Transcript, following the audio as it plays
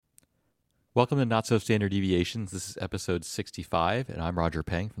Welcome to Not So Standard Deviations. This is episode 65, and I'm Roger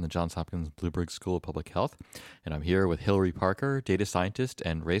Peng from the Johns Hopkins Bloomberg School of Public Health, and I'm here with Hillary Parker, data scientist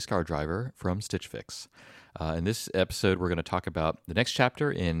and race car driver from Stitch Fix. In this episode, we're going to talk about the next chapter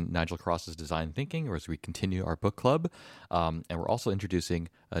in Nigel Cross's design thinking, as we continue our book club, and we're also introducing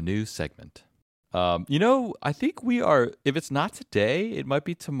a new segment. I think we are, if it's not today, it might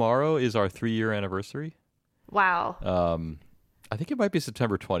be tomorrow is our 3-year anniversary. Wow. I think it might be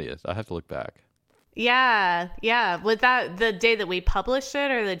September 20th. I have to look back. Yeah. Was that the day that we published it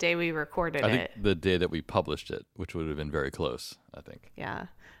or the day we recorded I it? think the day that we published it, which would have been very close, I think. Yeah.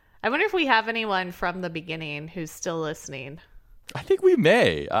 I wonder if we have anyone from the beginning who's still listening. I think we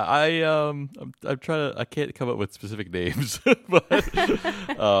may. I'm trying to. I can't come up with specific names, but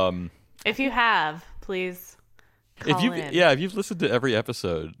If you have, please call if you in. if you've listened to every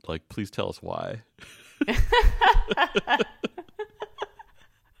episode, please tell us why.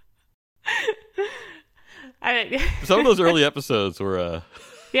 Some of those early episodes were.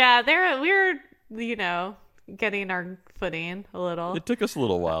 Yeah, we're getting our footing a little. It took us a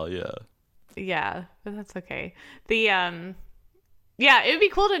little while, yeah. Yeah, but that's okay. It would be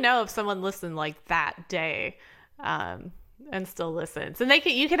cool to know if someone listened that day, and still listens. And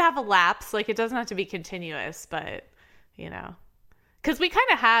you could have a lapse, it doesn't have to be continuous, but because we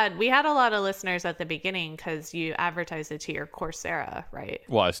had a lot of listeners at the beginning because you advertised it to your Coursera, right?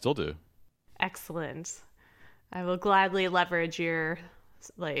 Well, I still do. Excellent. I will gladly leverage your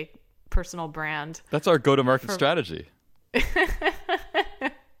personal brand. That's our go-to-market strategy.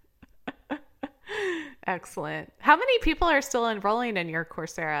 Excellent. How many people are still enrolling in your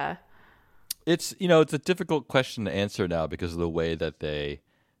Coursera? It's a difficult question to answer now because of the way that they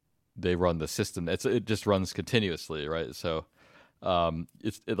run the system. It just runs continuously, right? So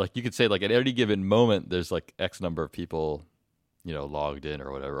you could say at any given moment there's X number of people logged in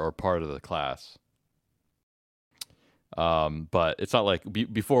or whatever, or part of the class. But it's not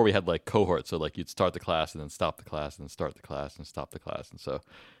before we had cohorts. So you'd start the class and then stop the class and then start the class and stop the class. And so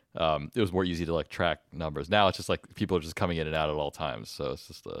it was more easy to track numbers. Now it's just people are just coming in and out at all times. So it's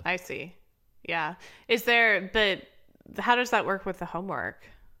just I see. Yeah. But how does that work with the homework?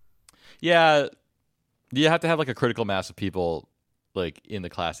 Yeah. You have to have a critical mass of people in the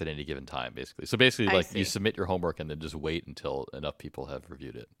class at any given time, basically. So basically you submit your homework and then just wait until enough people have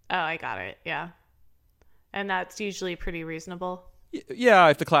reviewed it. Oh, I got it. Yeah. And that's usually pretty reasonable. Yeah,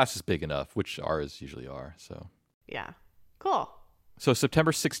 if the class is big enough, which ours usually are. So yeah. Cool. So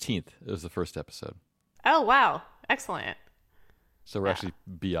September 16th is the first episode. Oh, wow. Excellent. So we're actually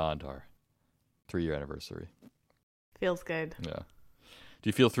beyond our 3-year anniversary. Feels good. Yeah. Do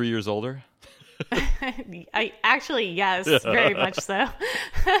you feel 3 years older? I actually, yes, very much so.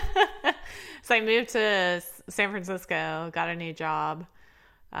 So I moved to San Francisco, got a new job.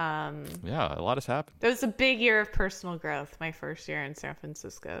 Yeah, a lot has happened. It was a big year of personal growth, my first year in San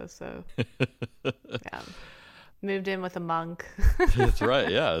Francisco. So yeah. Moved in with a monk. That's right.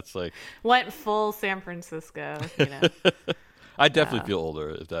 Yeah, it's went full San Francisco. I definitely feel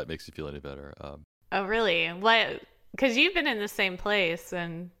older, if that makes you feel any better. Oh, really? What? Because you've been in the same place,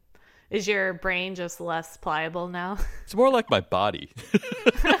 and is your brain just less pliable now? It's more like my body.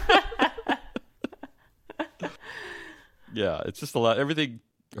 Yeah, it's just a lot. Everything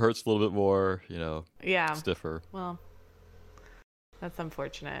hurts a little bit more, Yeah. stiffer. Well, that's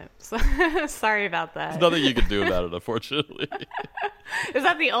unfortunate. Sorry about that. There's nothing you can do about it, unfortunately. Is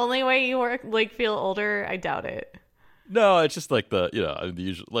that the only way you feel older? I doubt it. No, it's just the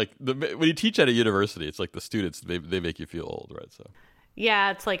usual, when you teach at a university, it's the students, they make you feel old, right? So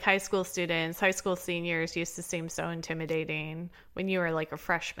yeah, it's high school students, high school seniors used to seem so intimidating when you were a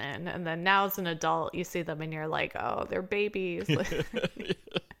freshman, and then now as an adult you see them and you're oh, they're babies.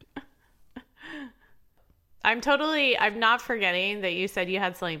 I'm not forgetting that you said you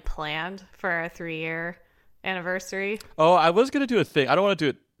had something planned for a 3-year anniversary. Oh, I was gonna do a thing. I don't want to do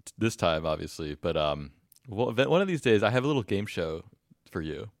it this time, obviously, but one of these days I have a little game show for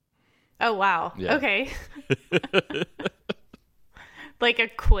you. Oh, wow. Yeah. Okay. A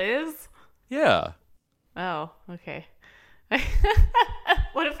quiz? Yeah. Oh, okay.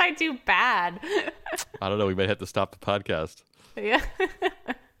 What if I do bad? I don't know. We might have to stop the podcast. Yeah.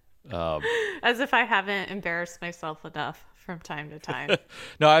 As if I haven't embarrassed myself enough from time to time.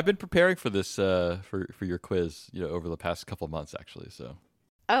 No, I've been preparing for this for your quiz, over the past couple of months, actually. So.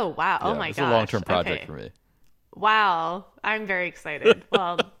 Oh, wow. Yeah, oh my gosh. It's a long-term project for me. Wow. I'm very excited.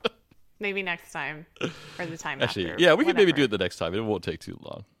 Well, maybe next time or the time Actually, after. yeah, we can maybe do it the next time. It won't take too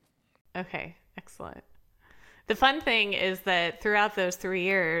long. Okay, excellent. The fun thing is that throughout those 3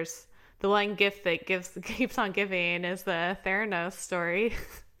 years, the one gift that keeps on giving is the Theranos story.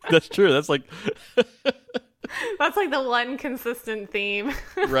 That's true. That's like That's like the one consistent theme.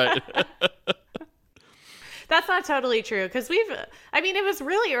 right. That's not totally true because it was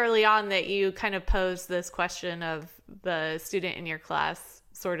really early on that you kind of posed this question of the student in your class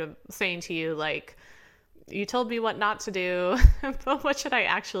sort of saying to you, like, you told me what not to do, but what should I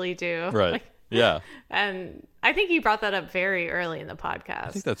actually do? Right. Like, Yeah. and I think you brought that up very early in the podcast.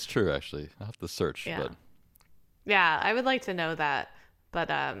 I think that's true, actually. I'll have to search. Yeah. But Yeah, I would like to know that. But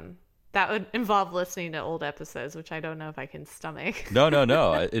that would involve listening to old episodes, which I don't know if I can stomach. no.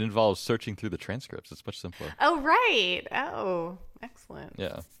 It involves searching through the transcripts. It's much simpler. Oh, right. Oh, excellent.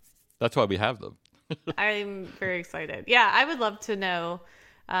 Yeah. That's why we have them. I'm very excited. Yeah, I would love to know.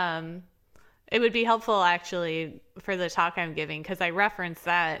 It would be helpful, actually, for the talk I'm giving, because I reference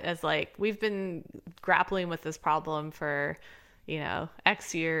that as, like, we've been grappling with this problem for,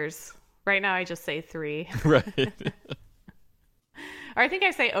 X years. Right now, I just say 3. Right. Or I think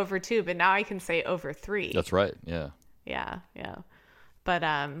I say over 2, but now I can say over 3. That's right. Yeah. Yeah. But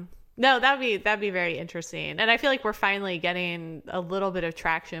no, that'd be very interesting. And I feel like we're finally getting a little bit of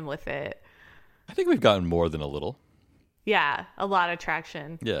traction with it. I think we've gotten more than a little. Yeah, a lot of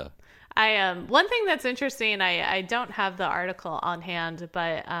traction. Yeah. One thing that's interesting, I don't have the article on hand,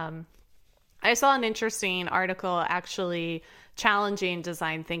 but I saw an interesting article actually challenging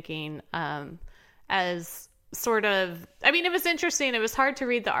design thinking as sort of, it was interesting. It was hard to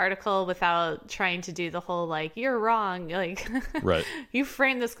read the article without trying to do the whole, like, you're wrong, like, Right. you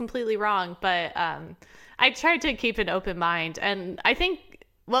framed this completely wrong. But I tried to keep an open mind. And I think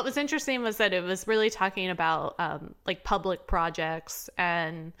what was interesting was that it was really talking about like public projects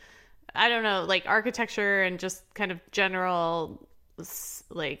and, I don't know, like architecture and just kind of general,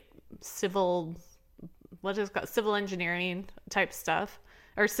 like civil engineering type stuff.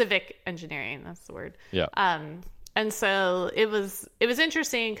 Or civic engineering, that's the word. Yeah. And so it was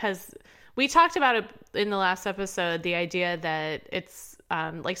interesting because we talked about it in the last episode, the idea that it's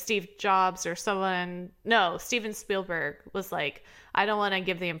like Steve Jobs or Steven Spielberg was like, I don't want to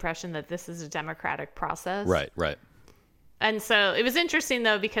give the impression that this is a democratic process. Right. And so it was interesting,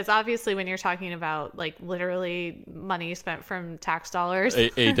 though, because obviously when you're talking about, like, literally money spent from tax dollars.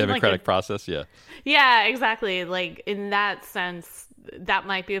 A democratic process, yeah. Yeah, exactly. Like, in that sense, that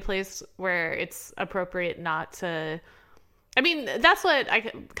might be a place where it's appropriate not to... that's what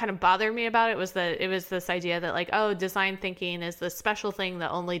kind of bothered me about it, was that it was this idea that, like, oh, design thinking is this special thing that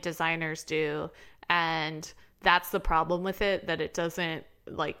only designers do. And that's the problem with it, that it doesn't,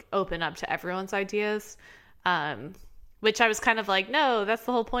 like, open up to everyone's ideas. Which I was kind of like, no, that's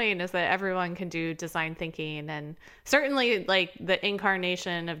the whole point, is that everyone can do design thinking. And certainly, like, the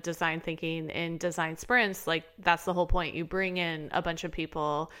incarnation of design thinking in design sprints, like, that's the whole point. You bring in a bunch of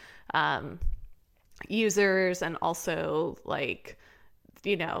people, users, and also, like,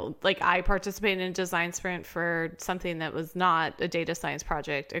 like I participated in a design sprint for something that was not a data science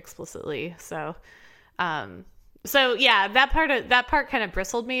project explicitly. So yeah, that part kind of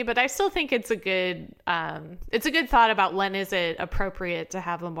bristled me, but I still think it's a good thought about when is it appropriate to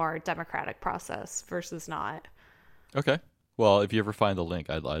have a more democratic process versus not. Okay. Well, if you ever find the link,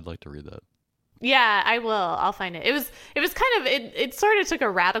 I'd like to read that. Yeah, I will. I'll find it. It was kind of, it sort of took a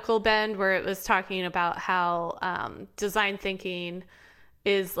radical bend where it was talking about how design thinking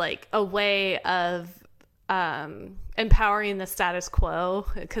is like a way of empowering the status quo,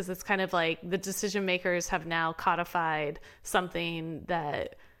 because it's kind of like the decision makers have now codified something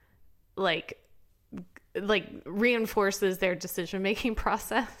that like reinforces their decision making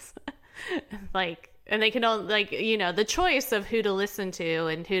process. Like, and they can only, like, the choice of who to listen to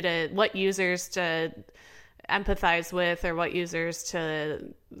and what users to empathize with, or what users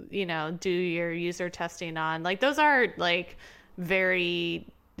to, do your user testing on. Like, those are like very,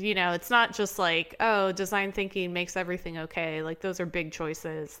 it's not just like, oh, design thinking makes everything okay. Like, those are big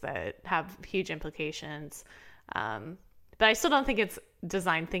choices that have huge implications. But I still don't think it's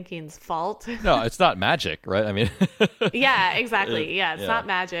design thinking's fault. No, it's not magic, right? Yeah, exactly. Yeah, it's not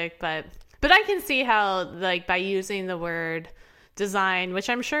magic, but I can see how, like, by using the word design, which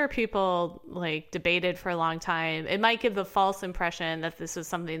I'm sure people like debated for a long time, it might give the false impression that this is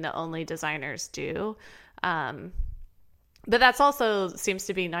something that only designers do. But that's also seems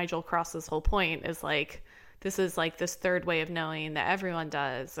to be Nigel Cross's whole point, is like, this is like this third way of knowing that everyone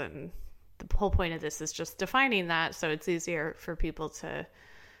does. And the whole point of this is just defining that, so it's easier for people to,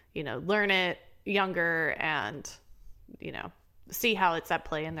 learn it younger and, see how it's at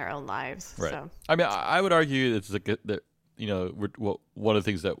play in their own lives. Right. So. I would argue it's that, one of the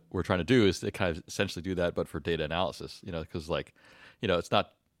things that we're trying to do is to kind of essentially do that, but for data analysis, because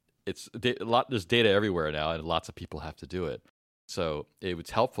there's data everywhere now, and lots of people have to do it. So it was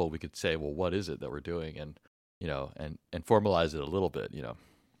helpful. We could say, well, what is it that we're doing? And, and formalize it a little bit,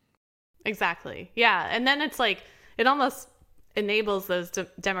 Exactly. Yeah. And then it's like, it almost enables those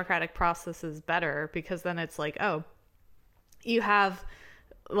democratic processes better, because then it's like, oh, you have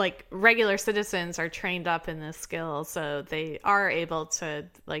like regular citizens are trained up in this skill, so they are able to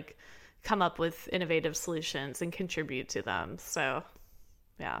like come up with innovative solutions and contribute to them. So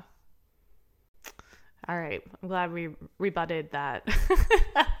yeah. All right. I'm glad we rebutted that.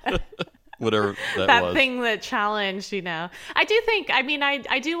 Whatever that was. Thing that challenged, I do think,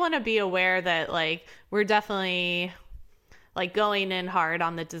 I do want to be aware that like we're definitely like going in hard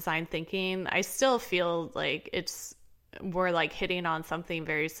on the design thinking. I still feel like we're like hitting on something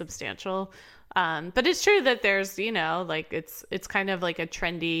very substantial. But it's true that there's, like it's kind of like a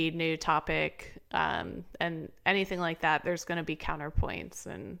trendy new topic. And anything like that, there's going to be counterpoints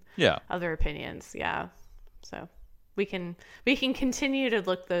and other opinions. Yeah. So we can continue to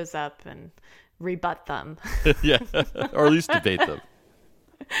look those up and rebut them. Yeah. Or at least debate them.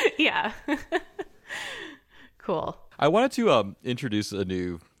 Yeah. Cool. I wanted to introduce a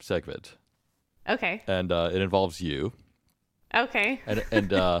new segment. Okay. And it involves you. Okay. And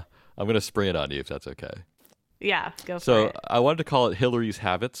I'm going to spring it on you if that's okay. Yeah, go for it. So I wanted to call it Hillary's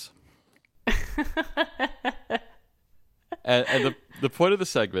Habits. and the point of the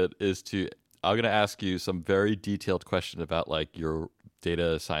segment is I'm going to ask you some very detailed question about like your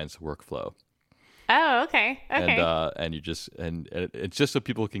data science workflow. Oh, okay. And you just and it's just so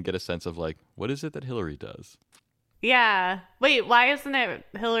people can get a sense of like, what is it that Hillary does? Yeah. Wait, why isn't it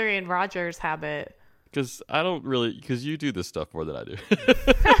Hillary and Roger's habit? Because you do this stuff more than I do.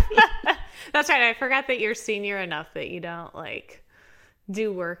 That's right. I forgot that you're senior enough that you don't like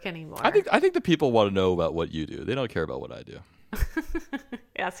do work anymore. I think the people want to know about what you do. They don't care about what I do.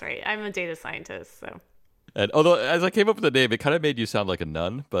 That's right. I'm a data scientist, so. And although as I came up with the name, it kind of made you sound like a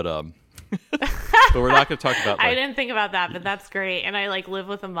nun, but but we're not going to talk about. I didn't think about that, but that's great. And I like live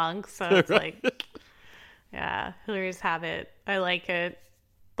with a monk, so it's like, yeah, Hillary's habit. I like it.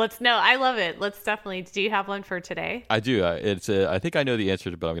 I love it. Let's definitely. Do you have one for today? I do. I think I know the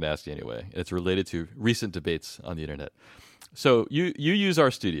answer to, but I'm going to ask you anyway. It's related to recent debates on the internet. So you use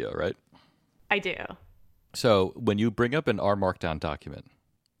RStudio, right? I do. So when you bring up an R Markdown document,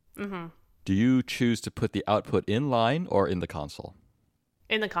 do you choose to put the output in line or in the console?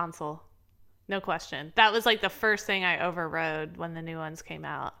 In the console. No question. That was like the first thing I overrode when the new ones came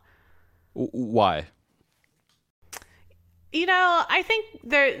out. Why? I think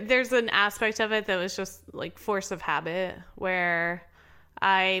there's an aspect of it that was just like force of habit, where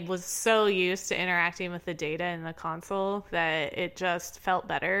I was so used to interacting with the data in the console that it just felt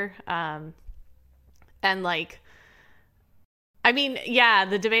better. And like,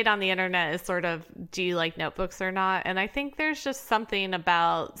 the debate on the internet is sort of, do you like notebooks or not? And I think there's just something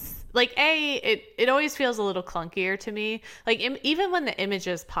about like, it always feels a little clunkier to me. Like even when the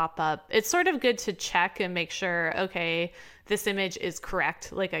images pop up, it's sort of good to check and make sure, okay, this image is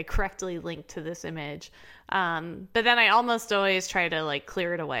correct. Like I correctly linked to this image. But then I almost always try to like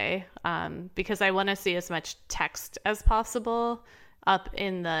clear it away because I want to see as much text as possible up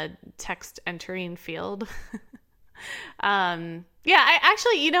in the text entering field. I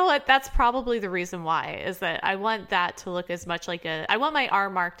actually, you know what? That's probably the reason why, is that I want that to look as much like I want my R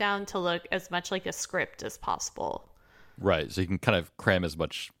Markdown to look as much like a script as possible. Right. So you can kind of cram as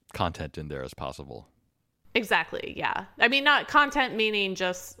much content in there as possible. Exactly. Yeah. I mean, not content meaning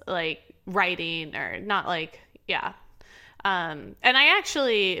just like writing or not like, yeah. And I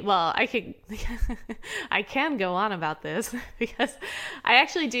actually, I can go on about this because I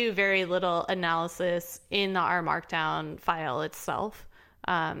actually do very little analysis in the R Markdown file itself.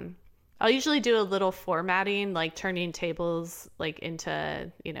 I'll usually do a little formatting, like turning tables like into,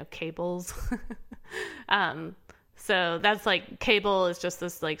 cables. So that's like cable is just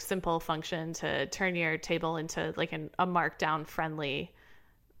this like simple function to turn your table into like a Markdown friendly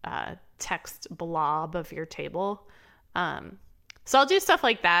text blob of your table. So I'll do stuff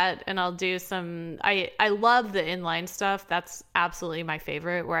like that, and I'll do I love the inline stuff. That's absolutely my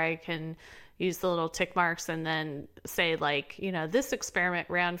favorite, where I can use the little tick marks and then say like, this experiment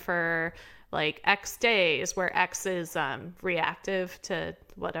ran for like X days, where X is reactive to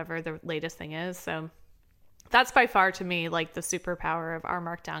whatever the latest thing is. So that's by far to me like the superpower of R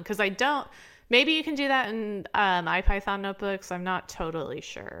Markdown, because maybe you can do that in IPython notebooks. I'm not totally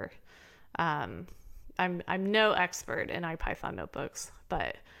sure. I'm no expert in IPython notebooks,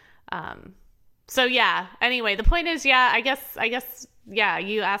 but so yeah. Anyway, the point is, yeah, I guess yeah,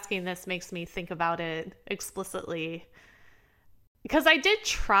 you asking this makes me think about it explicitly, because I did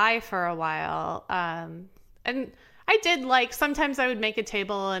try for a while, and I did like, sometimes I would make a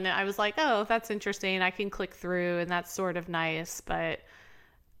table and I was like, oh, that's interesting. I can click through and that's sort of nice. But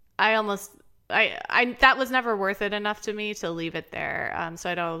I almost, that was never worth it enough to me to leave it there. So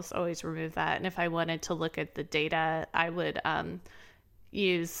I'd always remove that. And if I wanted to look at the data, I would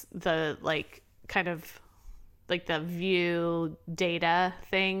use the like kind of like the view data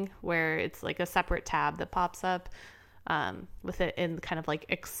thing where it's like a separate tab that pops up with it in kind of like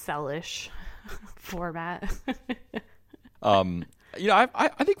Excel-ish format. I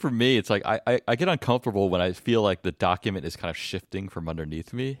think for me, it's like I get uncomfortable when I feel like the document is kind of shifting from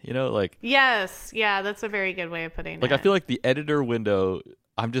underneath me, like. Yes. Yeah, that's a very good way of putting it. Like, I feel like the editor window,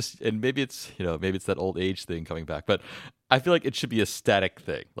 and maybe it's that old age thing coming back, but I feel like it should be a static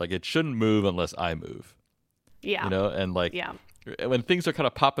thing. Like, it shouldn't move unless I move. Yeah. And like, when things are kind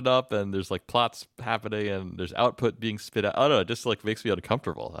of popping up and there's like plots happening and there's output being spit out, I don't know, it just like makes me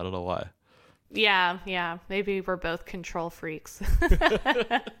uncomfortable. I don't know why. Yeah. Maybe we're both control freaks.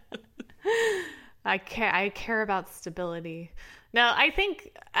 I care about stability. No, I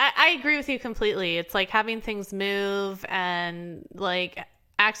think I agree with you completely. It's like having things move and like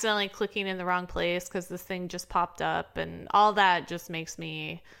accidentally clicking in the wrong place because this thing just popped up and all that just makes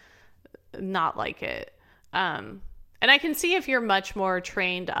me not like it. And I can see if you're much more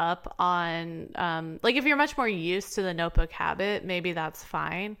trained up on, like if you're much more used to the notebook habit, maybe that's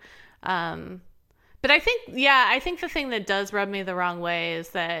fine. But I think the thing that does rub me the wrong way is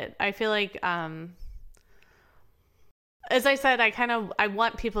that I feel like, as I said, I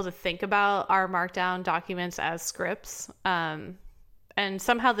want people to think about our Markdown documents as scripts. And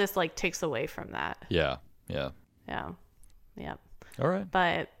somehow this like takes away from that. Yeah. All right.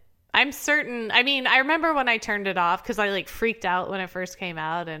 But I'm certain, I mean, I remember when I turned it off because I like freaked out when it first came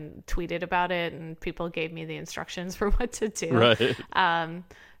out and tweeted about it and people gave me the instructions for what to do. Right.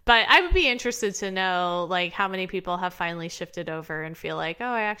 But I would be interested to know like how many people have finally shifted over and feel like, oh,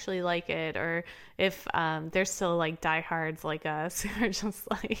 I actually like it. Or if they're still like diehards like us who are just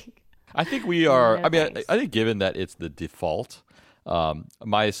like. I think we are. No, I mean, thanks. I think given that it's the default,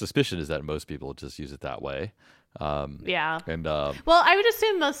 my suspicion is that most people just use it that way. Yeah. And Well, I would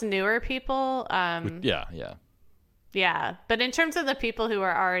assume most newer people. Yeah. But in terms of the people who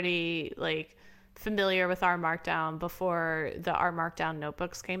are already like familiar with R Markdown before the R Markdown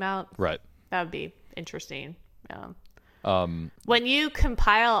notebooks came out, right, that would be interesting. Yeah. When you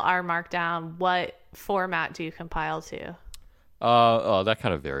compile R Markdown, what format do you compile to? that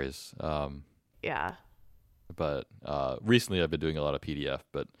kind of varies. Yeah. But recently I've been doing a lot of PDF,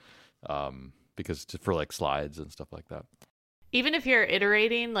 but because for like slides and stuff like that. Even if you're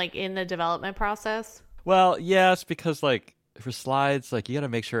iterating like in the development process? Well, yes, because like for slides, like you got to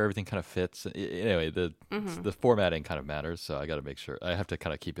make sure everything kind of fits. Anyway, the formatting kind of matters, so I got to make sure I have to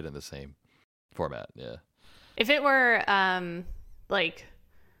kind of keep it in the same format. Yeah. If it were like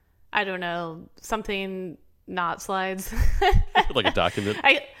I don't know, something not slides. Like a document.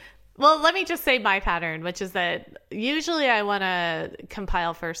 Well, let me just say my pattern, which is that usually I want to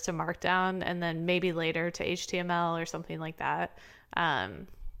compile first to Markdown and then maybe later to HTML or something like that.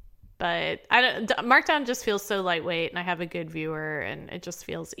 But Markdown just feels so lightweight and I have a good viewer and it just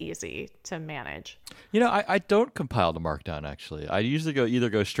feels easy to manage. I don't compile to Markdown, actually. I usually either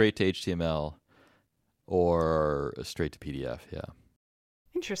go straight to HTML or straight to PDF, yeah.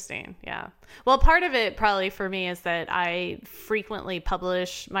 Interesting. Yeah. Well, part of it probably for me is that I frequently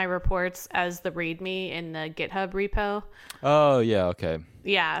publish my reports as the README in the GitHub repo. Oh, yeah. Okay.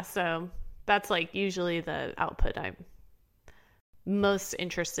 Yeah. So that's like usually the output I'm most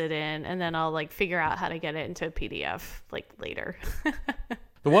interested in. And then I'll like figure out how to get it into a PDF like later.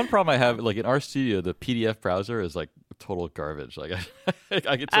 The one problem I have, like in RStudio, the PDF browser is like total garbage. Like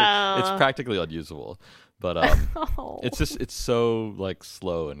it's practically unusable. But it's so like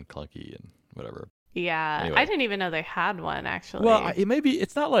slow and clunky and whatever. Yeah, anyway. I didn't even know they had one actually. Well,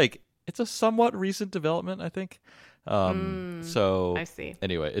 it's not like it's a somewhat recent development, I think. So I see.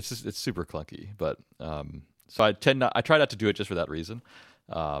 Anyway, it's super clunky, but so I try not to do it just for that reason.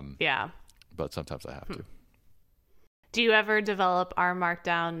 Yeah. But sometimes I have to. Do you ever develop R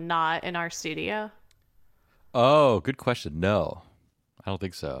Markdown not in RStudio? Oh, good question. No, I don't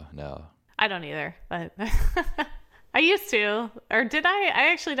think so. No. I don't either, but I used to. Or did I?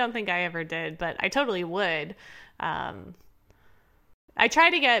 I actually don't think I ever did, but I totally would. I try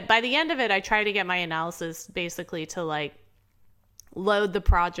to get, by the end of it, I try to get my analysis basically to like load the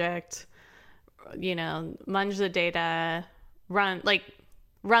project, munge the data, run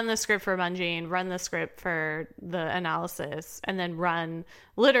the script for munging, run the script for the analysis, and then run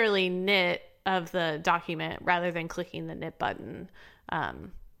literally knit of the document rather than clicking the knit button.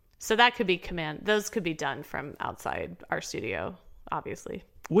 So that could be those could be done from outside our studio, obviously.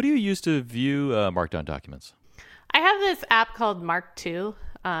 What do you use to view Markdown documents? I have this app called Mark2,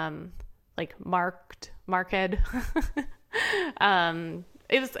 like Marked.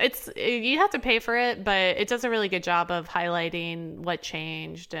 It's you have to pay for it, but it does a really good job of highlighting what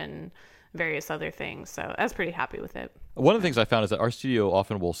changed and various other things. So I was pretty happy with it. One of the things I found is that our studio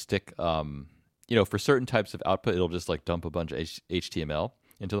often will stick, for certain types of output, it'll just like dump a bunch of HTML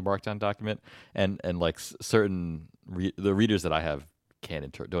into the Markdown document, and like certain the readers that I have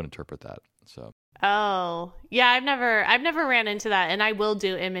don't interpret that. So. Oh, yeah, I've never ran into that, and I will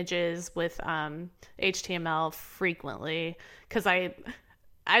do images with HTML frequently because I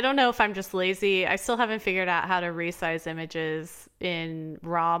don't know if I'm just lazy. I still haven't figured out how to resize images in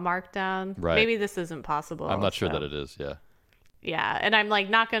raw Markdown. Right. Maybe this isn't possible. I'm not sure that it is, yeah. Yeah, and I'm like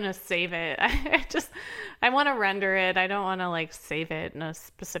not going to save it. I want to render it. I don't want to like save it in a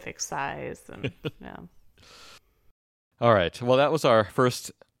specific size and yeah. All right. Well, that was our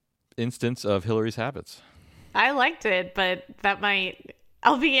first instance of Hillary's habits. I liked it, but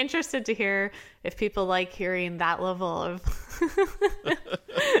I'll be interested to hear if people like hearing that level of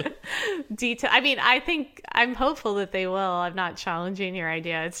detail. I mean, I'm hopeful that they will. I'm not challenging your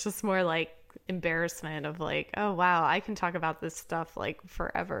idea. It's just more like embarrassment of like, oh wow, I can talk about this stuff like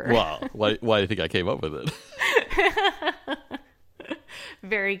forever. Wow. Why do you think I came up with it?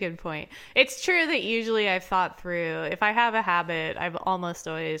 Very good point. It's true that usually I've thought through. If I have a habit, I've almost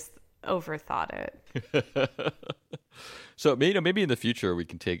always overthought it. So maybe in the future we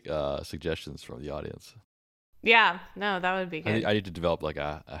can take suggestions from the audience. Yeah, no, that would be good. I need to develop like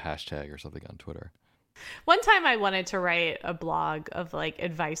a hashtag or something on Twitter. One time I wanted to write a blog of like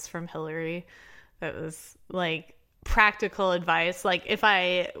advice from Hillary that was like practical advice. Like if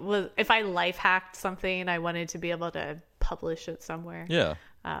I life hacked something, I wanted to be able to publish it somewhere. Yeah.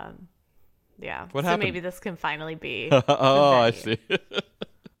 Yeah. What so happened? Maybe this can finally be. Oh, I see.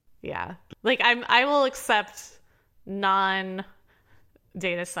 Yeah. Like I will accept non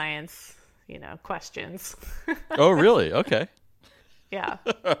data science, questions. Oh, really? Okay. Yeah.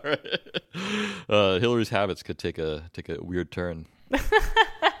 All right. Hillary's habits could take a weird turn.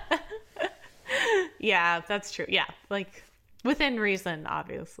 Yeah, that's true. Yeah, like within reason,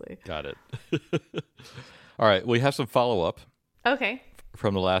 obviously. Got it. All right. We have some follow-up Okay.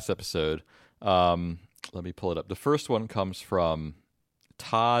 from the last episode. Let me pull it up. The first one comes from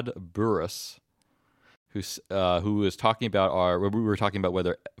Todd Burris, who is talking about we were talking about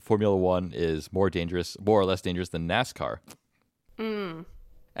whether Formula One is more or less dangerous than NASCAR.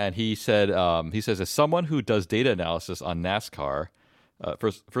 And he says, as someone who does data analysis on NASCAR,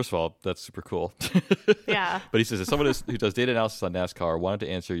 first of all, that's super cool. Yeah. But he says, as someone who does data analysis on NASCAR, wanted to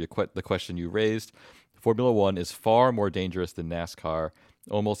answer the question you raised. Formula One is far more dangerous than NASCAR.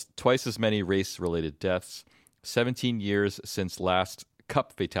 Almost twice as many race-related deaths. 17 years since last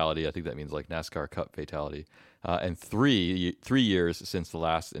Cup fatality. I think that means like NASCAR Cup fatality. And 3 years since the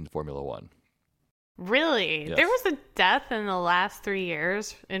last in Formula One. Really? Yes. There was a death in the last 3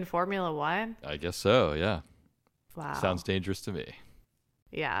 years in Formula One? I guess so, yeah. Wow. Sounds dangerous to me.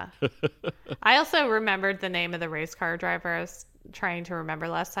 Yeah. I also remembered the name of the race car driver I was trying to remember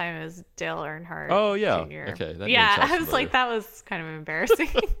last time. It was Dale Earnhardt. Oh, yeah. Jr. Okay. That Yeah, name sounds I was like, that was kind of embarrassing.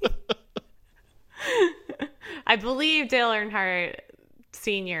 I believe Dale Earnhardt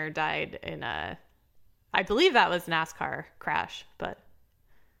Sr. died in I believe that was NASCAR crash, but.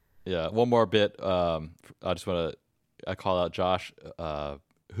 Yeah, one more bit. I just want to call out Josh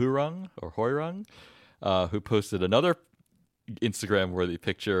Hoyrung, who posted another Instagram-worthy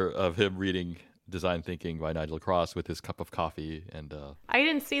picture of him reading Design Thinking by Nigel Cross with his cup of coffee. And I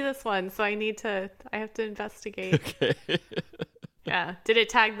didn't see this one, so I have to investigate. Okay. Yeah. Did it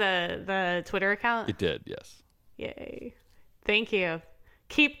tag the Twitter account? It did, yes. Yay. Thank you.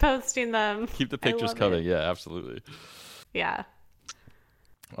 Keep posting them. Keep the pictures coming. Yeah, absolutely. Yeah.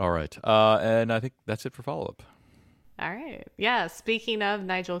 All right. And I think that's it for follow-up. All right. Yeah. Speaking of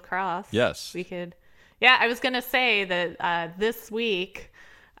Nigel Cross. Yes. We could. Yeah, I was going to say that this week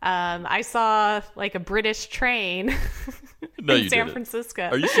I saw like a British train No, in you San didn't. Francisco.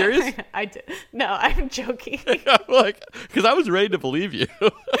 Are you serious? I did. No, I'm joking. Like, because I was ready to believe you.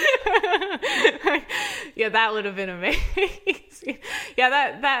 Yeah, that would have been amazing.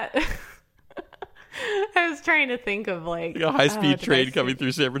 Yeah, that I was trying to think of like a high-speed train coming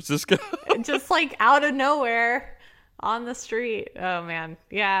through San Francisco. just like out of nowhere on the street. Oh man.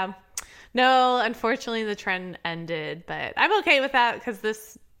 Yeah. No, unfortunately the trend ended, but I'm okay with that because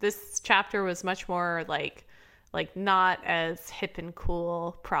this chapter was much more like not as hip and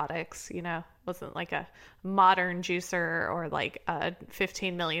cool products, wasn't like a modern juicer or like a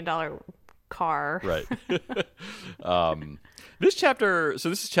 $15 million car. Right. This chapter, so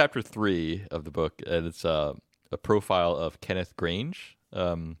this is chapter 3 of the book, and it's a profile of Kenneth Grange,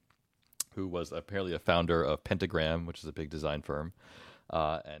 who was apparently a founder of Pentagram, which is a big design firm.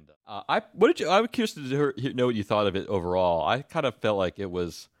 I was curious to know what you thought of it overall. I kind of felt like it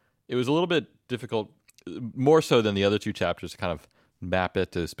was a little bit difficult, more so than the other 2 chapters, to kind of map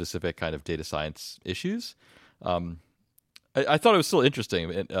it to specific kind of data science issues. I thought it was still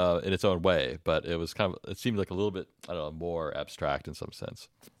interesting in its own way, but it seemed like a little bit, I don't know, more abstract in some sense.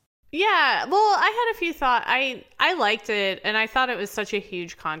 Yeah, well, I had a few thoughts. I liked it, and I thought it was such a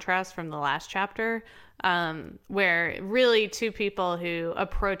huge contrast from the last chapter, where really 2 people who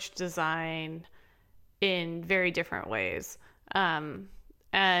approach design in very different ways. And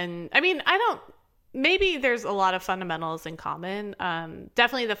I mean, maybe there's a lot of fundamentals in common.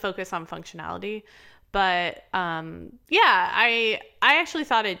 Definitely the focus on functionality. But I actually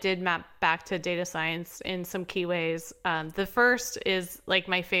thought it did map back to data science in some key ways. The first is like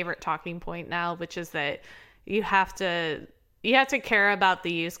my favorite talking point now, which is that you have to care about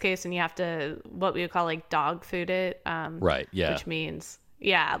the use case, and you have to, what we would call, like, dog food it. Right. Yeah. Which means,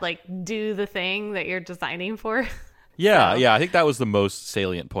 like, do the thing that you're designing for. Yeah. Yeah. I think that was the most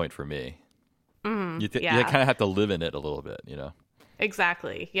salient point for me. Mm-hmm. You kind of have to live in it a little bit, you know?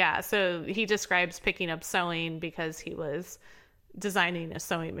 Exactly. Yeah. So he describes picking up sewing because he was designing a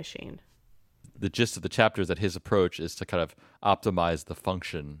sewing machine. The gist of the chapter is that his approach is to kind of optimize the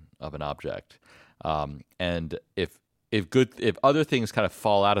function of an object. And if other things kind of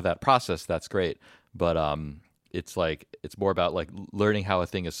fall out of that process, that's great. But it's more about like learning how a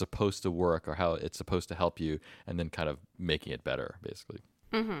thing is supposed to work or how it's supposed to help you, and then kind of making it better, basically.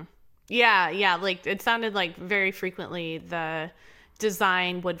 Mm-hmm. Yeah. Like, it sounded like very frequently the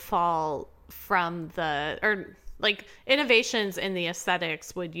design would fall from like innovations in the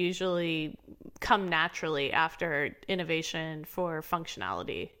aesthetics would usually come naturally after innovation for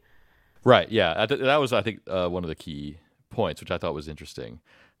functionality. Right. Yeah. That was, I think, one of the key points, which I thought was interesting.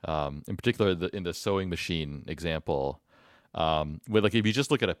 In particular, in the sewing machine example, with, like, if you just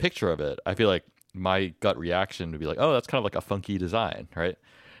look at a picture of it, I feel like my gut reaction would be like, oh, that's kind of like a funky design, right?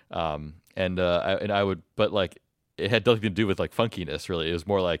 But like, it had nothing to do with like funkiness, really. It was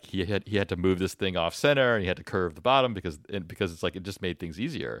more like he had to move this thing off center, and he had to curve the bottom because it's like, it just made things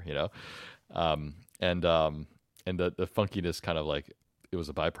easier, you know. And the funkiness kind of like, it was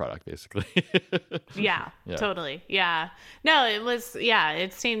a byproduct, basically. Yeah, totally. Yeah. No, it was,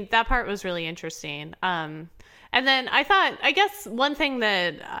 it seemed that part was really interesting. And then I guess one thing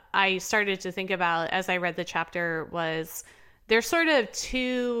that I started to think about as I read the chapter was there's sort of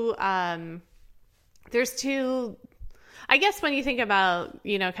two, I guess when you think about,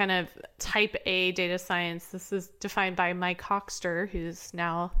 you know, kind of type A data science, this is defined by Mike Hochster, who's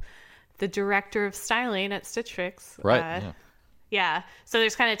now the director of styling at Stitch Fix. Right. Yeah. So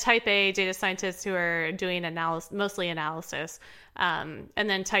there's kind of type A data scientists who are doing mostly analysis. And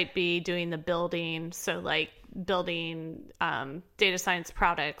then type B doing the building. So like building data science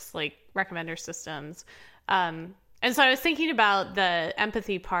products like recommender systems. And so I was thinking about the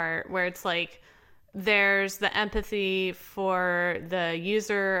empathy part where it's like, there's the empathy for the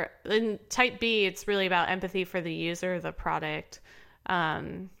user. In type B, it's really about empathy for the user, the product.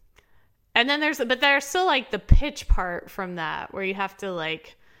 And then there's still like the pitch part from that where you have to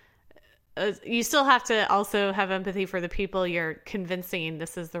like, you still have to also have empathy for the people you're convincing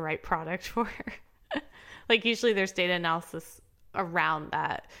this is the right product for. Like usually there's data analysis around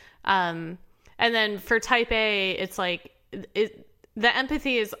that. And then for type A, it's like the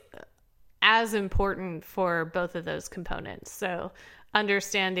empathy is as important for both of those components. So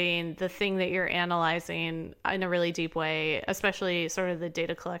understanding the thing that you're analyzing in a really deep way, especially sort of the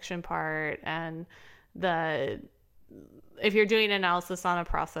data collection part, and if you're doing analysis on a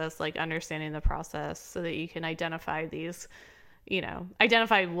process, like understanding the process so that you can identify these, you know,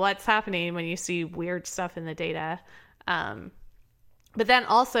 identify what's happening when you see weird stuff in the data. But then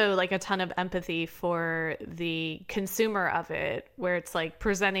also like a ton of empathy for the consumer of it, where it's like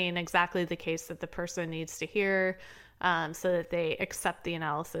presenting exactly the case that the person needs to hear, so that they accept the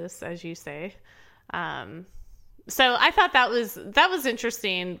analysis, as you say. So I thought that was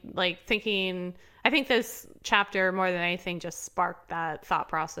interesting, like thinking, I think this chapter more than anything just sparked that thought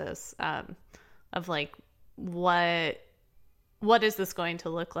process of like, what is this going to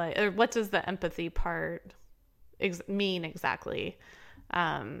look like? Or what does the empathy part mean exactly?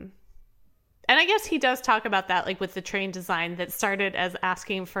 And I guess he does talk about that, like with the train design that started as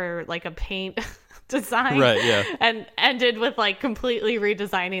asking for like a paint design. Right, yeah. And ended with like completely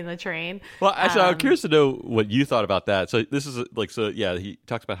redesigning the train. Well, actually, I'm curious to know what you thought about that. So this is yeah, he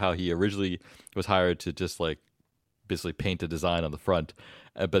talks about how he originally was hired to just like basically paint a design on the front,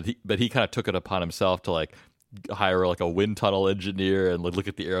 but he kind of took it upon himself to like hire like a wind tunnel engineer and like, look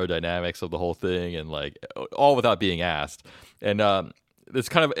at the aerodynamics of the whole thing, and like all without being asked. And there's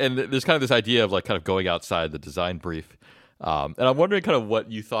kind of this idea of like kind of going outside the design brief. And I'm wondering kind of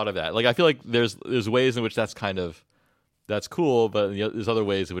what you thought of that. Like, I feel like there's ways in which that's cool, but there's other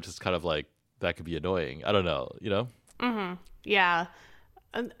ways in which it's kind of like that could be annoying. I don't know, Mm-hmm. Yeah.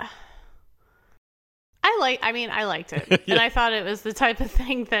 I liked it. Yeah. And I thought it was the type of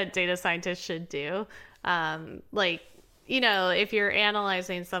thing that data scientists should do. Like, if you're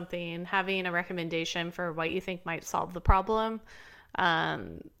analyzing something, having a recommendation for what you think might solve the problem, I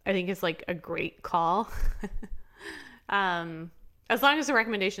think is like a great call. As long as the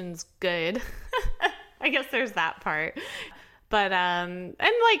recommendation's good. I guess there's that part. But and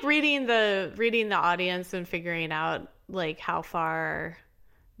like reading the audience and figuring out like how far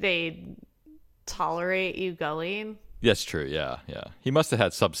they tolerate you going. That's true. Yeah. He must have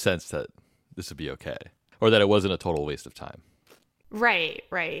had some sense that this would be okay, or that it wasn't a total waste of time. Right.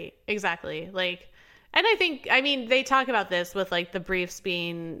 Exactly. Like, and I mean, they talk about this with like the briefs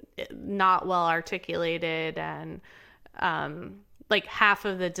being not well articulated, and like half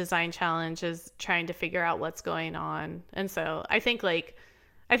of the design challenge is trying to figure out what's going on. And so I think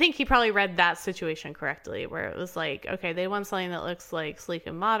he probably read that situation correctly, where it was like, okay, they want something that looks like sleek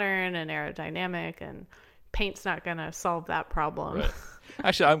and modern and aerodynamic, and paint's not going to solve that problem. Right.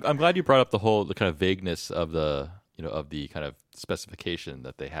 Actually, I'm glad you brought up the kind of vagueness of the kind of specification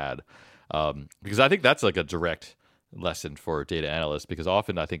that they had, because I think that's like a direct lesson for data analysts, because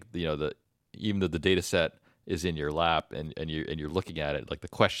often I think even though the data set is in your lap and you're looking at it, like the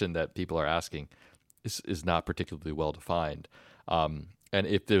question that people are asking is not particularly well defined. And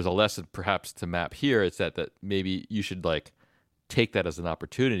if there's a lesson perhaps to map here, it's that maybe you should like take that as an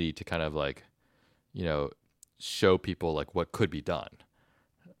opportunity to kind of like, show people like what could be done.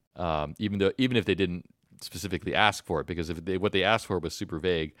 Even if they didn't specifically ask for it, because what they asked for was super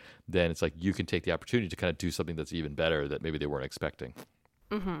vague, then it's like you can take the opportunity to kind of do something that's even better that maybe they weren't expecting.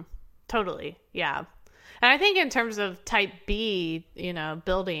 Mm-hmm. Totally. Yeah. And I think in terms of type B,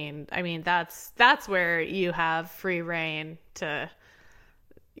 building, I mean, that's where you have free reign to,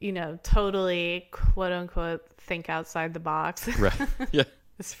 totally quote unquote think outside the box. Right. Yeah.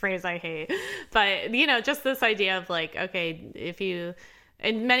 This phrase I hate. But, just this idea of like, okay, if you,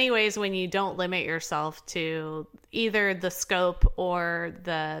 in many ways, when you don't limit yourself to either the scope or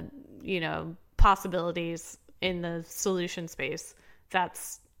the, possibilities in the solution space,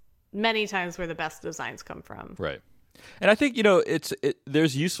 that's many times where the best designs come from. Right. And I think,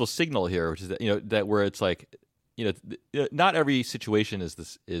 there's useful signal here, which is that, that where it's like, not every situation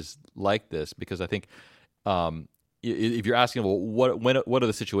is like this, because I think, if you're asking, well, what are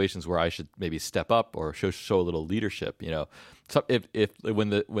the situations where I should maybe step up or show a little leadership? So when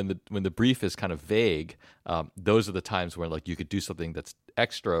the brief is kind of vague, those are the times where like you could do something that's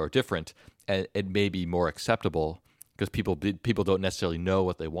extra or different, and it may be more acceptable, because people don't necessarily know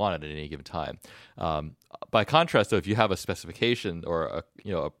what they want at any given time. By contrast, though, if you have a specification or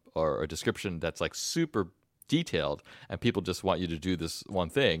a description that's like super detailed, and people just want you to do this one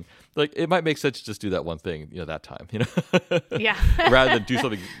thing, like it might make sense to just do that one thing, that time, Yeah. rather than do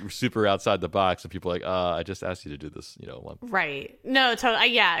something super outside the box, and people are like, I just asked you to do this, one. Right. No,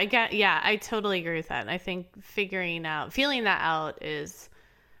 totally. Yeah. I totally agree with that. And I think feeling that out is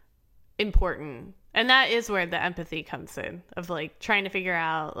important. And that is where the empathy comes in, of like trying to figure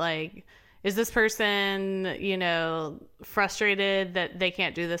out, like, is this person, frustrated that they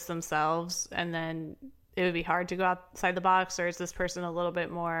can't do this themselves, and then it would be hard to go outside the box? Or is this person a little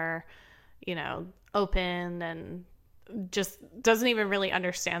bit more, open and just doesn't even really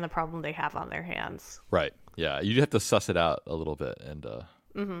understand the problem they have on their hands? Right. Yeah. You have to suss it out a little bit, and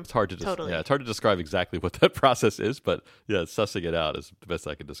it's hard to Totally. it's hard to describe exactly what that process is, but yeah, sussing it out is the best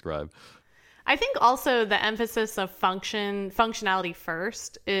I can describe. I think also the emphasis of functionality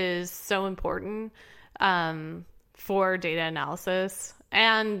first is so important for data analysis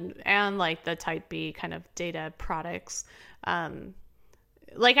and like the type B kind of data products.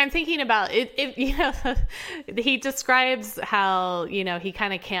 Like I'm thinking about it, he describes how, he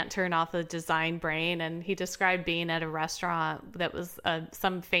kind of can't turn off the design brain, and he described being at a restaurant that was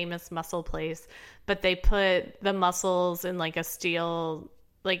some famous mussel place, but they put the mussels in like a steel,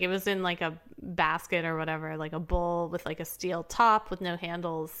 like it was in like a basket or whatever, like a bowl with like a steel top with no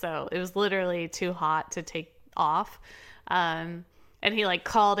handles. So it was literally too hot to take off. And and he like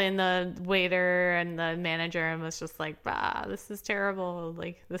called in the waiter and the manager and was just like, "Bah, this is terrible.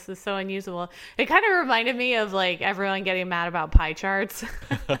 Like, this is so unusable." It kind of reminded me of like everyone getting mad about pie charts,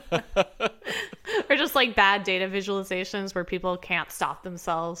 or just like bad data visualizations where people can't stop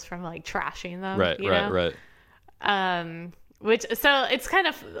themselves from like trashing them. Right, you right, know? right. Which, so it's kind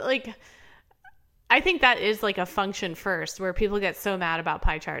of like, I think that is like a function first, where people get so mad about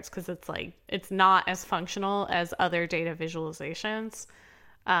pie charts because it's like it's not as functional as other data visualizations.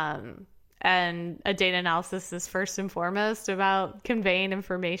 And a data analysis is first and foremost about conveying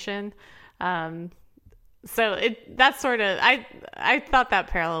information. So that's sort of, I thought that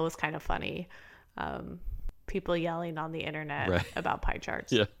parallel was kind of funny. People yelling on the internet about pie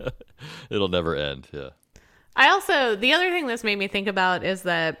charts. Yeah, it'll never end. Yeah. The other thing this made me think about is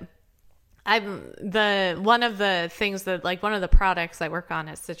that one of the products I work on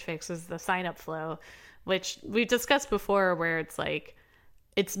at Stitch Fix is the sign up flow, which we've discussed before, where it's like,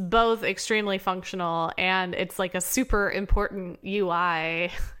 it's both extremely functional and it's like a super important UI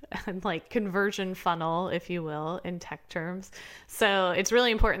and like conversion funnel, if you will, in tech terms. So it's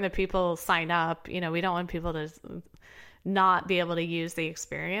really important that people sign up. You know, we don't want people to not be able to use the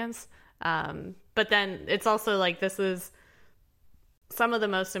experience. But then it's also like, this is some of the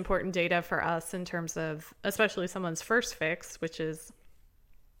most important data for us in terms of, especially someone's first fix, which is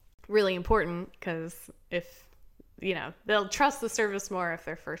really important because if, you know, they'll trust the service more if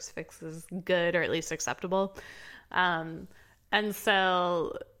their first fix is good or at least acceptable. And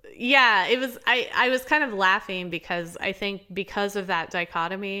so, yeah, I was kind of laughing because I think because of that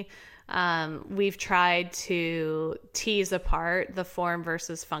dichotomy, we've tried to tease apart the form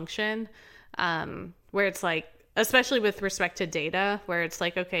versus function, where it's like, especially with respect to data, where it's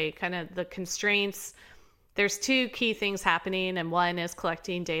like, okay, kind of the constraints, there's two key things happening, and one is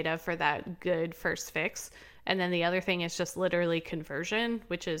collecting data for that good first fix. And then the other thing is just literally conversion,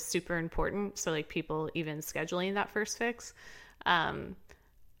 which is super important. So like people even scheduling that first fix.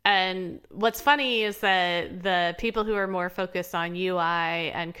 And what's funny is that the people who are more focused on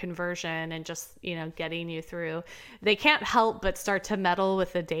UI and conversion and just, you know, getting you through, they can't help but start to meddle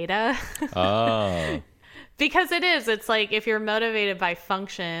with the data. Oh. Because it's like, if you're motivated by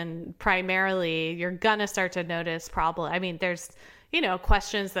function primarily, you're gonna start to notice problem. I mean, there's, you know,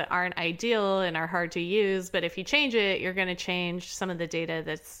 questions that aren't ideal and are hard to use, but if you change it, you're gonna change some of the data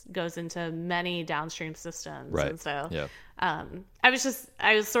that goes into many downstream systems. Right. And so, yeah. I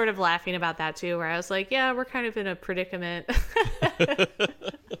was sort of laughing about that too, where I was like, yeah, we're kind of in a predicament.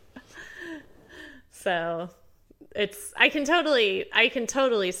 So I can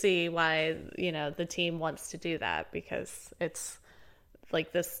totally see why, you know, the team wants to do that, because it's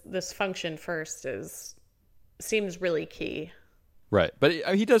like this function first seems really key. Right. But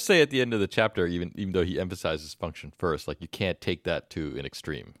he does say at the end of the chapter, even though he emphasizes function first, like you can't take that to an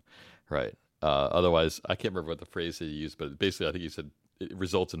extreme, right? Otherwise, I can't remember what the phrase he used, but basically I think he said it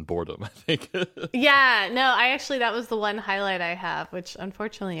results in boredom, I think. Yeah, no, that was the one highlight I have, which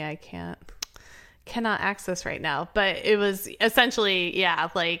unfortunately I cannot access right now, but it was essentially, yeah,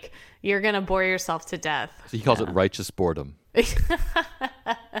 like you're going to bore yourself to death. So he calls it righteous boredom.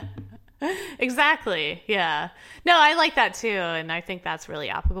 Exactly. Yeah. No, I like that too. And I think that's really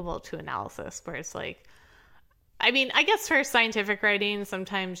applicable to analysis, where it's like, I mean, I guess for scientific writing,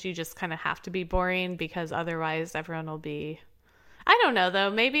 sometimes you just kind of have to be boring, because otherwise everyone will be, I don't know though,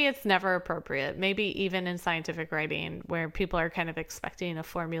 maybe it's never appropriate. Maybe even in scientific writing, where people are kind of expecting a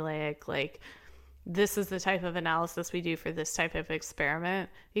formulaic, like, this is the type of analysis we do for this type of experiment,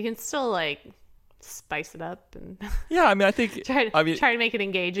 you can still like spice it up and yeah, I mean, I think try to make it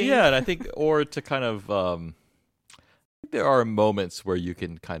engaging. Yeah, and I think, or to kind of there are moments where you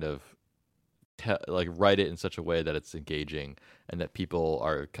can kind of like write it in such a way that it's engaging and that people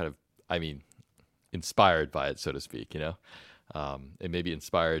are kind of, I mean, inspired by it, so to speak, you know, and maybe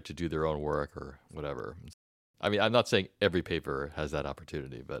inspired to do their own work or whatever. I mean, I'm not saying every paper has that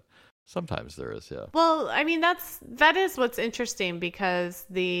opportunity, but sometimes there is. Yeah. Well, I mean, that is what's interesting, because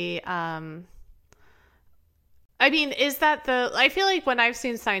I feel like when I've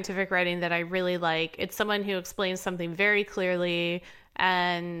seen scientific writing that I really like, it's someone who explains something very clearly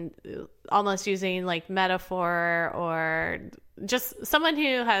and almost using like metaphor, or just someone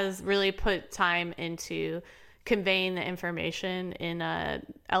who has really put time into conveying the information in a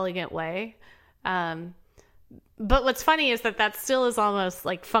elegant way. But what's funny is that still is almost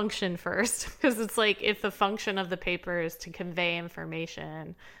like function first, because it's like, if the function of the paper is to convey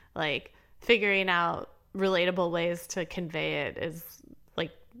information, like figuring out relatable ways to convey it is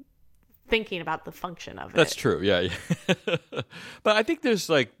like thinking about the function of That's it. true. Yeah. But I think there's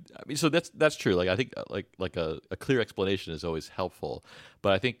like, I mean, so that's true. Like I think like a clear explanation is always helpful.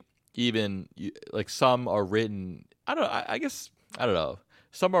 But I think even like some are written. I don't know. I guess I don't know.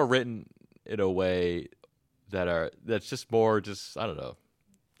 Some are written in a way that's just more just I don't know.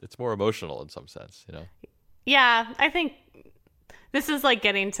 It's more emotional in some sense, you know. Yeah, I think this is like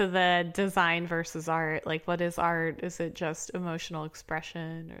getting to the design versus art. Like, what is art? Is it just emotional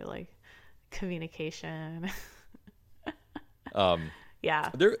expression or like communication?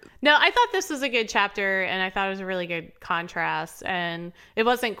 Yeah. No, I thought this was a good chapter, and I thought it was a really good contrast, and it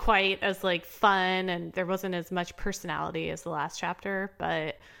wasn't quite as like fun, and there wasn't as much personality as the last chapter,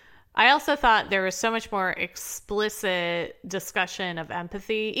 but I also thought there was so much more explicit discussion of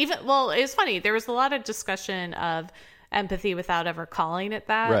empathy. Even, well, it was funny. There was a lot of discussion of empathy without ever calling it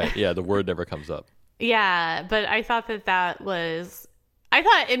that. Right. Yeah. The word never comes up. Yeah, but I thought I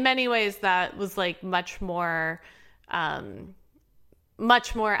thought in many ways that was like much more applicable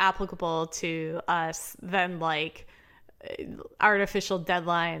to us than like artificial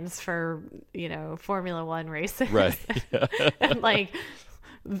deadlines for, Formula One races. Right. Yeah. And like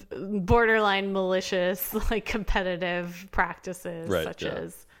borderline malicious, like competitive practices, Right, such yeah.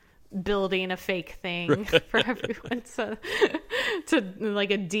 as building a fake thing for everyone to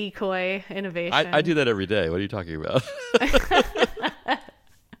like a decoy innovation. I do that every day. What are you talking about? I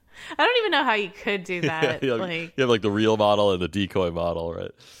don't even know how you could do that. you have like the real model and the decoy model,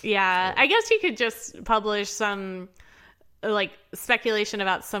 right? Yeah, I guess you could just publish some like speculation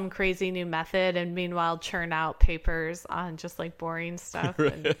about some crazy new method, and meanwhile churn out papers on just like boring stuff.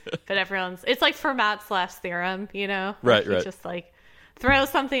 But it's like Fermat's last theorem, Right, You right. just like throw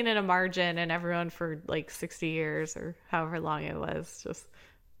something in a margin, and everyone for like 60 years or however long it was just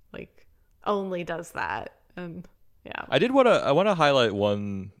like only does that. And yeah, I want to highlight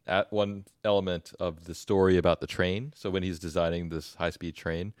one element of the story about the train. So when he's designing this high speed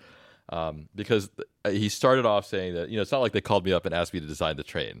train, because he started off saying that it's not like they called me up and asked me to design the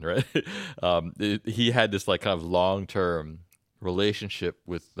train, right? He had this like kind of long term relationship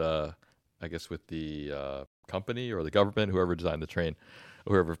with I guess with the company or the government, whoever designed the train,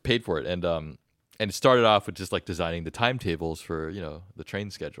 whoever paid for it, and it started off with just like designing the timetables for the train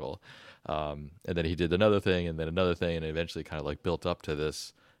schedule. And then he did another thing, and then another thing, and eventually kind of like built up to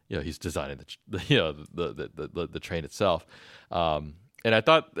this. He's designing the train itself. And I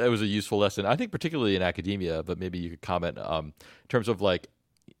thought that was a useful lesson. I think particularly in academia, but maybe you could comment in terms of like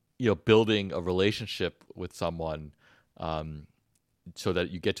building a relationship with someone, so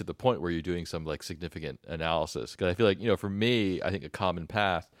that you get to the point where you're doing some like significant analysis. Because I feel like for me, I think a common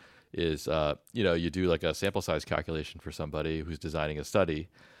path is you do like a sample size calculation for somebody who's designing a study.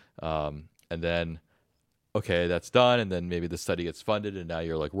 And then, okay, that's done. And then maybe the study gets funded, and now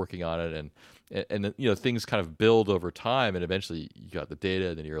you're like working on it, and things kind of build over time, and eventually you got the data,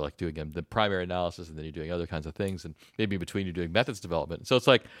 and then you're like doing the primary analysis, and then you're doing other kinds of things, and maybe in between you're doing methods development. So it's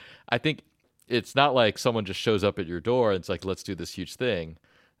like, I think it's not like someone just shows up at your door and it's like, let's do this huge thing,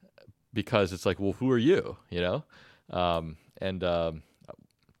 because it's like, well, who are you? And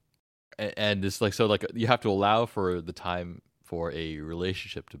it's like, so like you have to allow for the time for a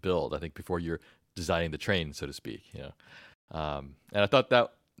relationship to build, I think, before you're designing the train, so to speak. And I thought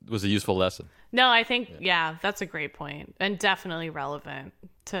that was a useful lesson. No, I think, yeah, that's a great point, and definitely relevant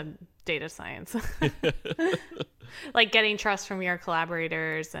to data science. Like getting trust from your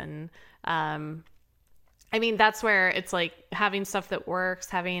collaborators, and I mean, that's where it's like having stuff that works,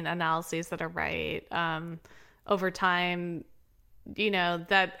 having analyses that are right, over time,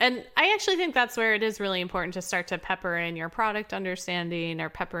 that, and I actually think that's where it is really important to start to pepper in your product understanding, or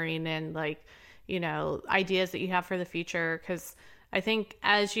peppering in like, ideas that you have for the future. Because I think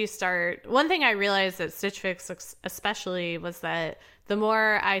as you start, one thing I realized at Stitch Fix especially was that the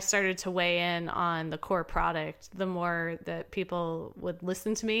more I started to weigh in on the core product, the more that people would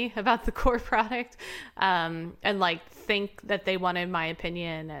listen to me about the core product, and like think that they wanted my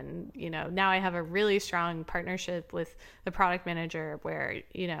opinion. And, now I have a really strong partnership with the product manager where,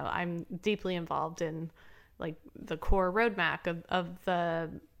 I'm deeply involved in like the core roadmap of the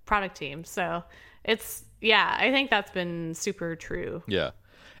product team. So it's, yeah, I think that's been super true. Yeah.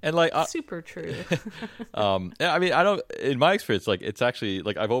 And like super true. I mean, I don't. In my experience, like it's actually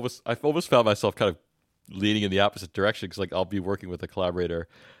like I've almost found myself kind of leaning in the opposite direction, because like I'll be working with a collaborator,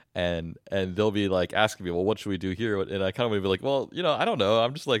 and they'll be like asking me, well, what should we do here? And I kind of want to be like, well, I don't know.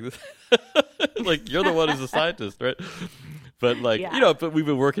 I'm just like, like you're the one who's a scientist, right? But like but we've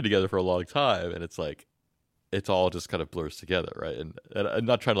been working together for a long time, and it's like it's all just kind of blurs together, right? And I'm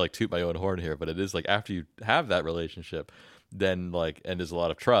not trying to like toot my own horn here, but it is like after you have that relationship, then like, and there's a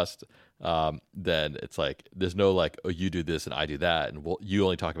lot of trust, then it's like there's no like, oh, you do this and I do that, and you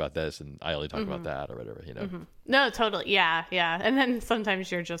only talk about this and I only talk about that, or whatever, you know. No, totally. Yeah, yeah. And then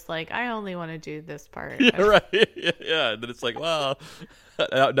sometimes you're just like, I only want to do this part. Yeah, right. Yeah, and then it's like, well,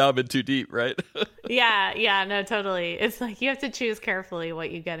 now I'm in too deep, right? Yeah, no, totally. It's like you have to choose carefully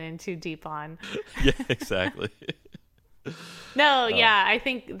what you get in too deep on. Yeah, exactly. No, yeah, I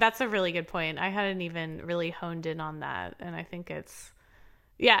think that's a really good point. I hadn't even really honed in on that, and I think it's,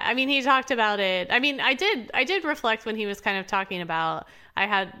 yeah, I mean, he talked about it. I mean, I did reflect when he was kind of talking about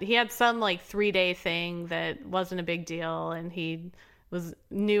he had some like 3-day thing that wasn't a big deal, and he was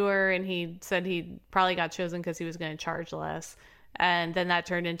newer, and he said he probably got chosen because he was going to charge less, and then that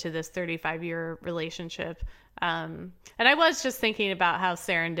turned into this 35-year relationship. And I was just thinking about how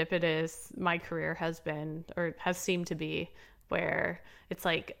serendipitous my career has been, or has seemed to be, where it's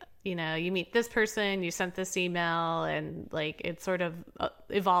like, you know, you meet this person, you sent this email, and like it sort of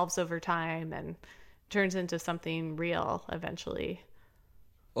evolves over time and turns into something real eventually.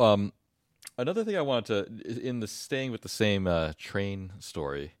 Another thing I wanted to, in the staying with the same train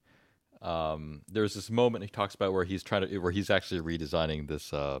story, there's this moment he talks about where he's actually redesigning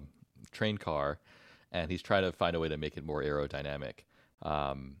this train car, and he's trying to find a way to make it more aerodynamic.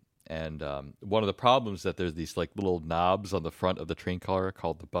 And one of the problems is that there's these like little knobs on the front of the train car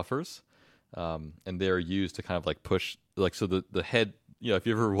called the buffers, and they're used to kind of like push, like, so the head. You know, if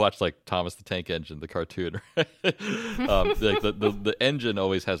you ever watched like Thomas the Tank Engine, the cartoon, like the engine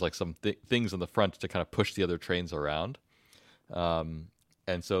always has like some things on the front to kind of push the other trains around. And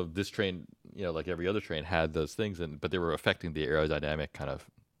so this train, you know, like every other train, had those things, but they were affecting the aerodynamic kind of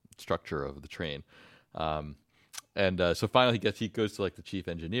structure of the train. So finally he goes to like the chief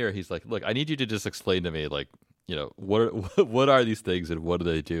engineer. He's like, look, I need you to just explain to me, like, you know, what are these things and what do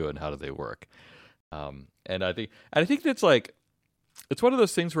they do and how do they work? And I think that's like, it's one of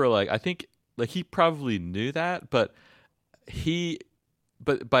those things where like, I think like he probably knew that, but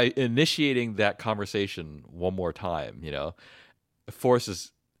by initiating that conversation one more time, you know,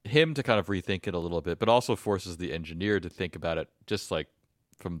 forces him to kind of rethink it a little bit, but also forces the engineer to think about it just like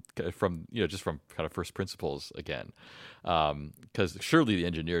from you know, just from kind of first principles again, because surely the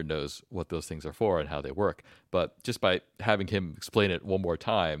engineer knows what those things are for and how they work, but just by having him explain it one more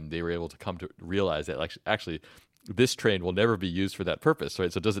time, they were able to come to realize that like actually this train will never be used for that purpose,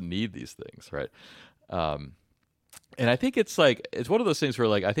 right? So it doesn't need these things, right? And I think it's like, it's one of those things where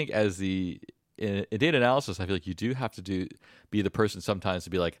like, I think in data analysis, I feel like you do have to be the person sometimes to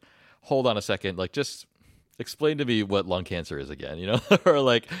be like, hold on a second, like just explain to me what lung cancer is again, you know,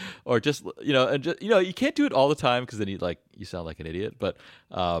 or just, you know, and just, you know, you can't do it all the time because then you sound like an idiot, but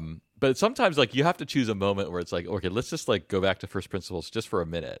sometimes like you have to choose a moment where it's like, okay, let's just like go back to first principles just for a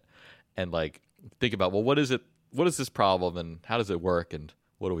minute and like think about, well, what is this problem and how does it work and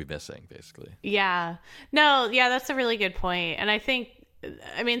what are we missing, basically? Yeah. No, yeah, that's a really good point. And I think,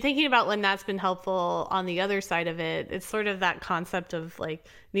 I mean, thinking about when that's been helpful on the other side of it, it's sort of that concept of like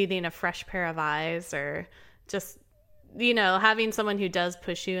needing a fresh pair of eyes, or just, you know, having someone who does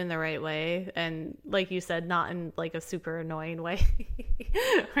push you in the right way. And like you said, not in like a super annoying way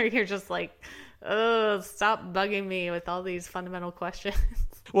where you're just like, oh, stop bugging me with all these fundamental questions.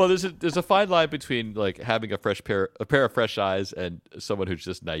 Well, there's a fine line between like having a pair of fresh eyes and someone who's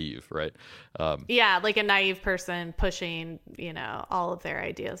just naive, right? Yeah, like a naive person pushing, you know, all of their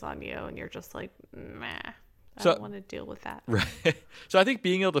ideas on you, and you're just like, meh, I don't want to deal with that. Right. So I think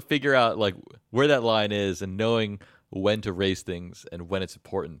being able to figure out like where that line is and knowing when to raise things and when it's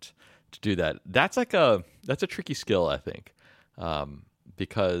important to do that, that's a tricky skill, I think,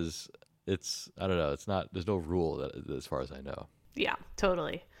 because I don't know, there's no rule that, as far as I know. Yeah,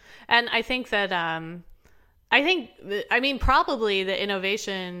 totally. And I think that, I mean, probably the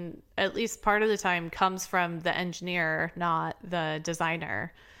innovation, at least part of the time, comes from the engineer, not the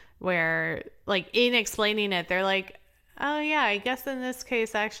designer, where like in explaining it, they're like, oh yeah, I guess in this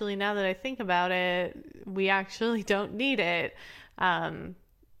case, actually, now that I think about it, we actually don't need it.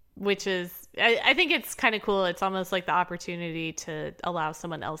 Which is, I think it's kind of cool. It's almost like the opportunity to allow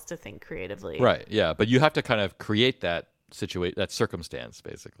someone else to think creatively. Right. Yeah. But you have to kind of create that that circumstance,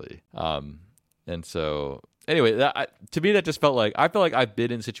 basically. And so anyway, to me, that just felt like, I feel like I've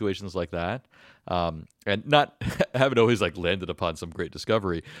been in situations like that, and not haven't always like landed upon some great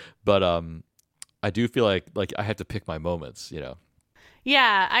discovery, but I do feel like I have to pick my moments, you know?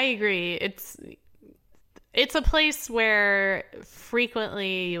 Yeah, I agree. It's a place where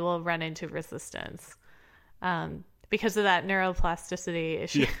frequently you will run into resistance, because of that neuroplasticity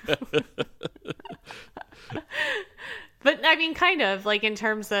issue. Yeah. But I mean, kind of like in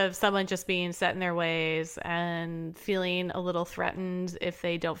terms of someone just being set in their ways and feeling a little threatened if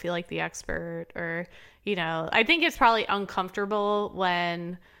they don't feel like the expert, or, I think it's probably uncomfortable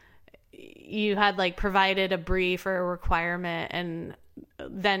when you had like provided a brief or a requirement and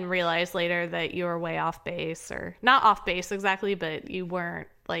then realize later that you were way off base, or not off base exactly, but you weren't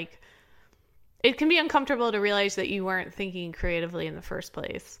like, it can be uncomfortable to realize that you weren't thinking creatively in the first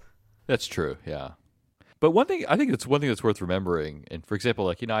place. That's true. Yeah. But I think it's one thing that's worth remembering. And for example,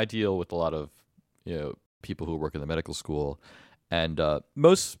 like, I deal with a lot of, people who work in the medical school, and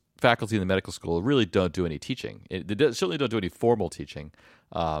most faculty in the medical school really don't do any teaching. Certainly don't do any formal teaching.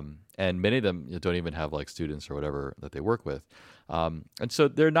 And many of them don't even have like students or whatever that they work with. And so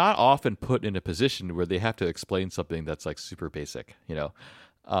they're not often put in a position where they have to explain something that's like super basic,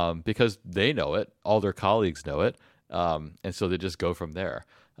 because they know it, all their colleagues know it. And so they just go from there.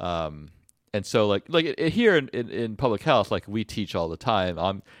 And so like here in public health, like we teach all the time.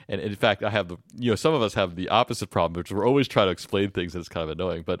 And in fact, I have some of us have the opposite problem, which we're always trying to explain things, and it's kind of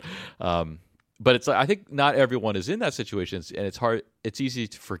annoying. But it's like, I think not everyone is in that situation, and it's hard. It's easy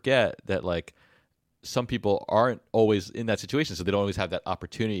to forget that like some people aren't always in that situation, so they don't always have that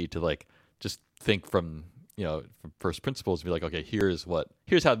opportunity to like just think from first principles and be like, okay, here's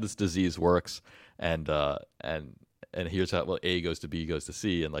how this disease works, and here's how A goes to B goes to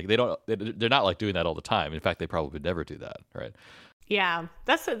C, and like they're not like doing that all the time. In fact, they probably would never do that, right? Yeah,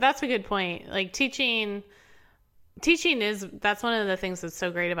 that's a good point. Like teaching that's one of the things that's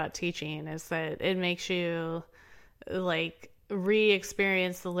so great about teaching, is that it makes you like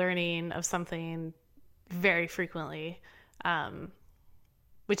re-experience the learning of something very frequently,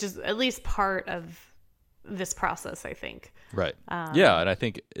 which is at least part of this process, I think. Right. Yeah, and I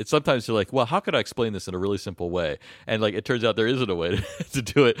think it's sometimes you're like, well, how could I explain this in a really simple way? And like it turns out there isn't a way to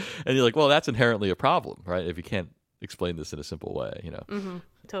do it, and you're like, well, that's inherently a problem, right? If you can't explain this in a simple way, Mm-hmm.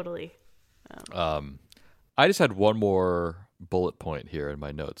 Totally. I just had one more bullet point here in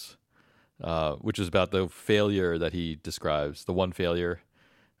my notes, which is about the failure that he describes, the one failure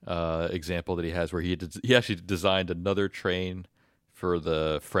example that he has, where he actually designed another train for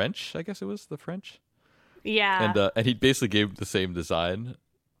the French. I guess it was the French. Yeah. And he basically gave the same design.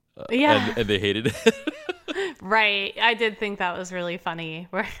 Yeah. And they hated it. Right. I did think that was really funny,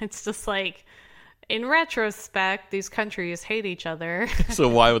 where it's just like, in retrospect, these countries hate each other. So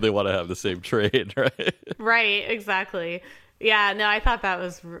why would they want to have the same train, right? Right. Exactly. Yeah. No, I thought that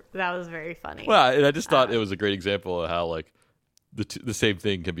was very funny. Well, and I just thought it was a great example of how like the same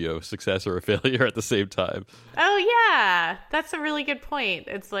thing can be a success or a failure at the same time. Oh yeah, that's a really good point.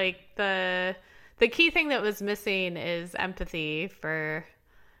 It's like the key thing that was missing is empathy for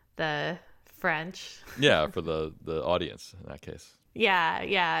the French. Yeah, for the audience in that case. Yeah.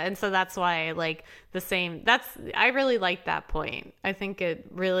 And so that's why like I really like that point. I think it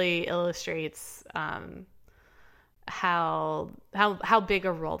really illustrates how big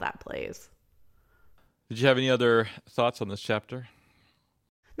a role that plays. Did you have any other thoughts on this chapter?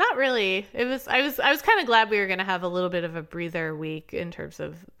 Not really. I was kind of glad we were going to have a little bit of a breather week in terms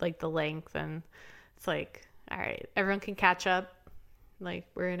of like the length, and it's like, all right, everyone can catch up. Like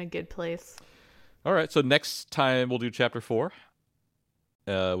we're in a good place. All right. So next time we'll do chapter 4,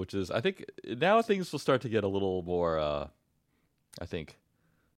 which is, I think now things will start to get a little more, I think,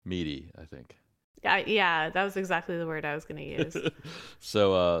 meaty, I think. Yeah, that was exactly the word I was going to use.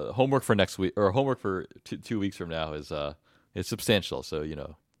 So homework for next week, or homework for 2 weeks from now is substantial. So,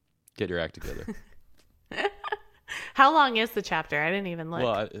 get your act together. How long is the chapter? I didn't even look.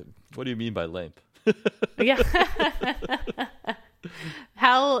 Well, what do you mean by length? Yeah.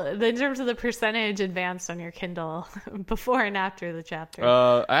 How, in terms of the percentage advanced on your Kindle before and after the chapter?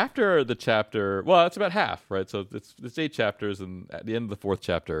 After the chapter, well, it's about half, right? So it's 8 chapters, and at the end of the 4th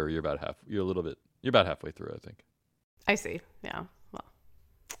chapter, you're about halfway through, I think. I see. Yeah. Well,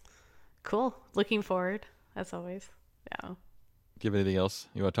 cool. Looking forward, as always. Yeah. Do you have anything else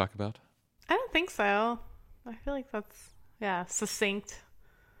you want to talk about? I don't think so. I feel like that's, succinct.